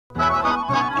Hello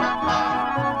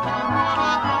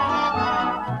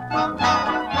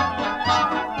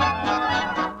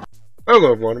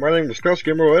everyone, my name is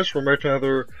ClassicGamerOS. We're back to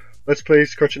another Let's Play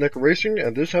Eutechnyx Racing,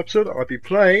 and this episode I'll be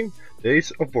playing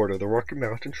Days of Border, the Rocky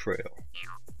Mountain Trail.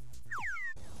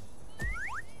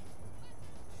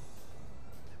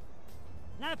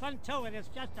 Nothing to it, it's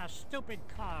just a stupid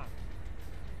car.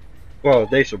 Well,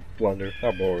 Days of Blunder,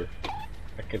 not Border.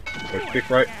 I can speak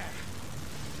right.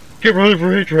 Get ready for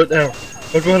rage right now.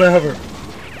 Look what I have her.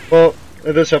 Well,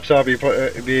 in this episode I'll be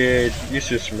used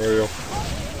to some Mario.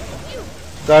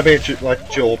 I mean, like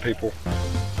chill people.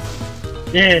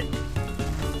 Yeah.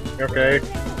 Okay.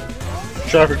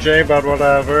 Traffic jam, but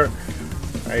whatever.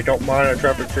 I don't mind a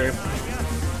traffic jam.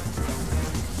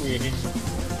 Yeah.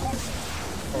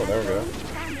 Oh, there we go.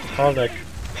 Sonic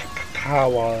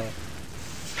power.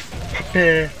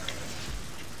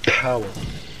 Power.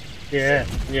 Yeah.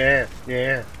 Oh,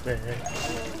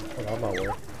 that might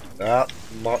work. That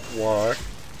might work.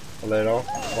 A little.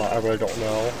 Well, I really don't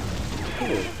know.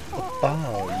 Ooh. A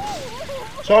bomb.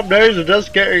 Some days it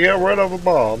just can't get rid of a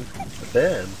bomb. But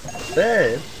then,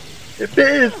 it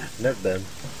is. Not then.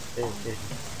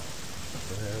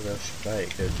 That's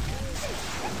like good.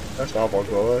 That's not all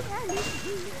good.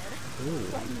 Ooh,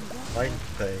 fine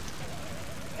thing.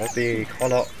 That'd be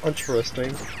kinda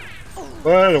interesting.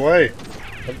 But anyway,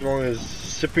 as long as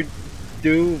Sippy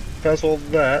do pass all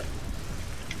that.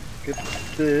 Get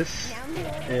this.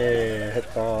 Yeah,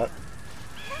 hit that.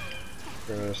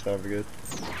 That'll be good.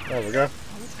 There we go.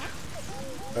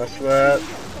 That's that.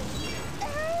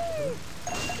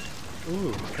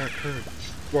 Ooh, got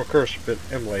curves. Well, curves have been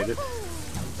emulated.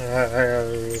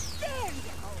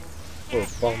 Little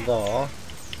bummed off.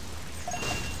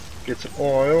 Get some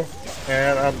oil,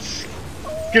 and I'm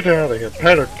getting out of here.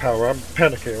 Panic power. I'm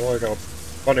panicking. Oh, I got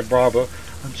Bunny Bravo.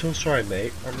 I'm so sorry,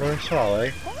 mate. I'm really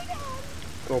sorry.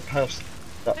 Go past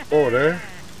that border.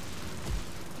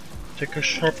 Take a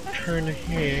sharp turn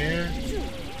here.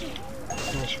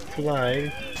 Just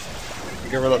flying.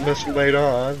 Get rid of that missile later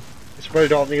on. It's really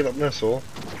don't need a missile.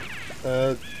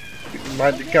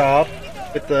 Mind the gap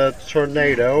with the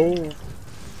tornado.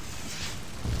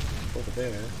 Over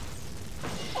there.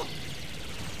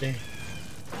 Yeah.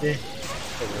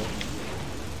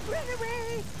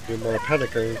 Do more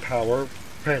panicking power.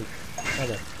 Panic.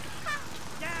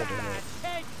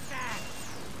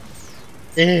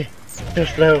 Too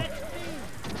slow.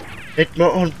 It's my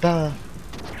own bar.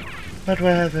 But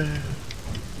whatever.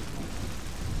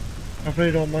 I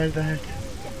really don't mind that.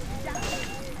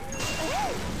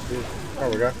 There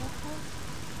we go.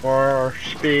 More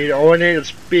speed. All I need is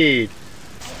speed.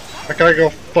 I gotta go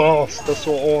fast. That's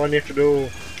all I need to do.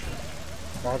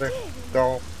 Gotta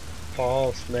go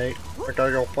fast, mate. I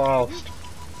gotta go fast.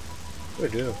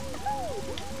 What do I do?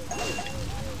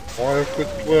 Oil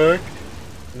could work.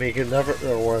 I mean, you can never,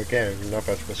 well again, you can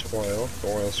never miss oil. The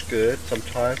oil's good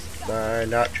sometimes. I'm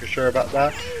not too sure about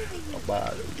that.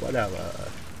 But whatever.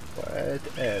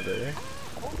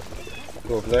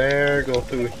 Go over there, go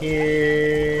through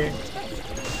here.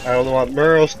 I don't know what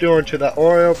Merle's doing to that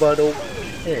oil, but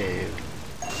okay.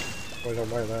 I don't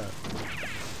mind that.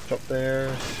 Jump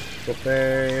there,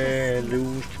 and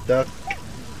lose the duck.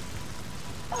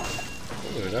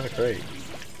 Ooh, that's great.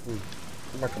 I'm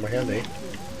not gonna handy.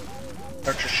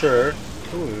 Not too sure.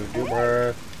 Ooh, do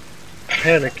my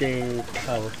panicking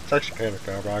power. It's actually panic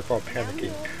power, but I call it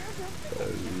panicking.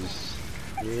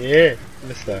 Yeah,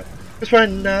 missed that. That's why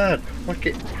not. Fuck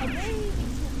it.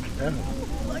 No.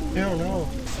 Hell no.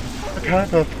 The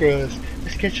Powerpuff Girls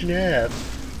is catching up.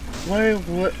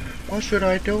 What should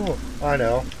I do? I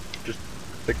know. Just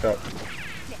pick up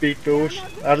speed boost.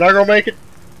 I'm not gonna make it.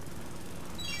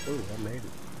 Ooh, I made it.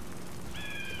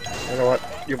 You know what?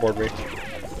 You bored me.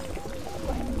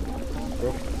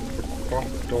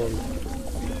 Doing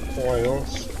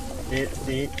oils.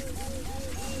 Neat.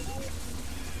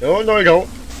 No, you don't.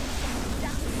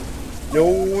 No,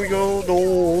 you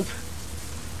don't.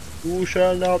 You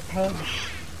shall not pass.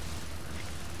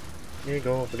 You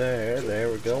go over there. There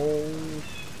we go.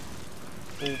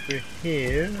 Over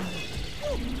here.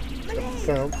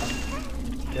 Thump.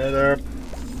 Yeah, there.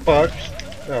 Bucks.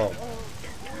 Oh.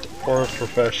 Poor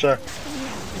Professor.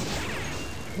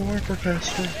 Poor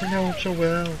Professor. I know him so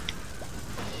well.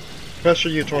 Professor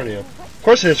Eutechnyx. Of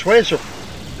course, his way is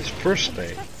his first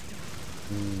name.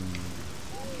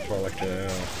 That's what I like to know.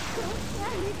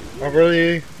 I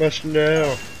really must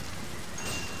know.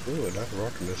 Ooh, another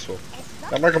rocket missile.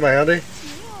 That might come handy.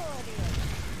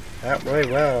 That way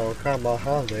well come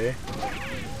handy.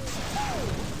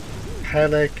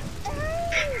 Panic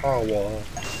power.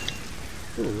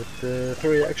 Ooh, with the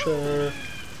 3 extra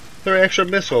 3 extra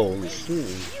missiles.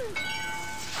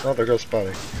 Oh, there goes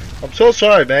Buddy. I'm so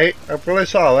sorry, mate. I'm really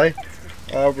sorry.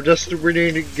 We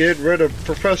need to get rid of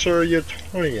Professor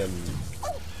Eutechnyx.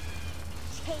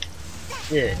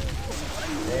 Yeah.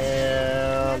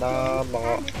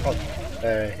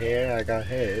 And here I got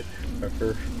hit by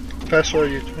Professor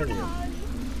Eutechnyx.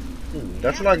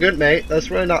 That's not good, mate. That's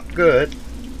really not good.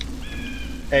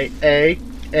 Hey,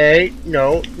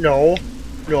 no,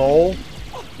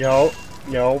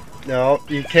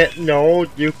 you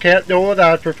can't do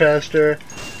that, Professor.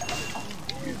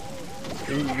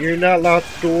 You're not allowed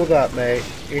to do that, mate.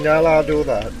 You're not allowed to do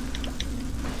that.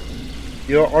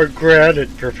 You are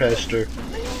grounded, Professor.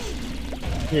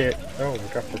 Yeah. Oh, we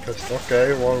got Professor.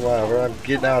 Okay, well, whatever. I'm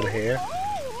getting out of here.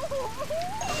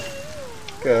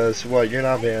 Cause, well, you're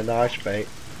not being nice, mate.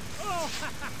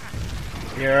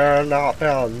 You're not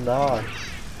being nice.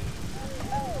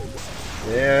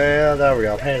 Yeah, there we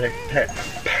go. Panic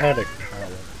power.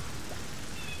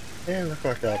 Yeah, looks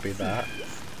like that'll be that.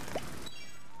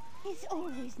 It's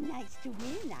always nice to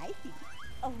win, I think.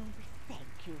 Oh, thank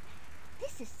you.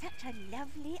 This is such a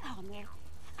lovely honor.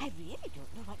 I really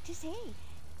don't know what to say.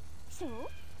 So,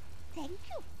 thank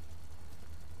you.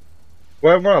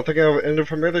 Well, thank you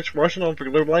for watching. Don't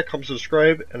forget to like, comment,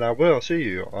 subscribe, and I will see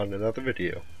you on another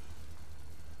video.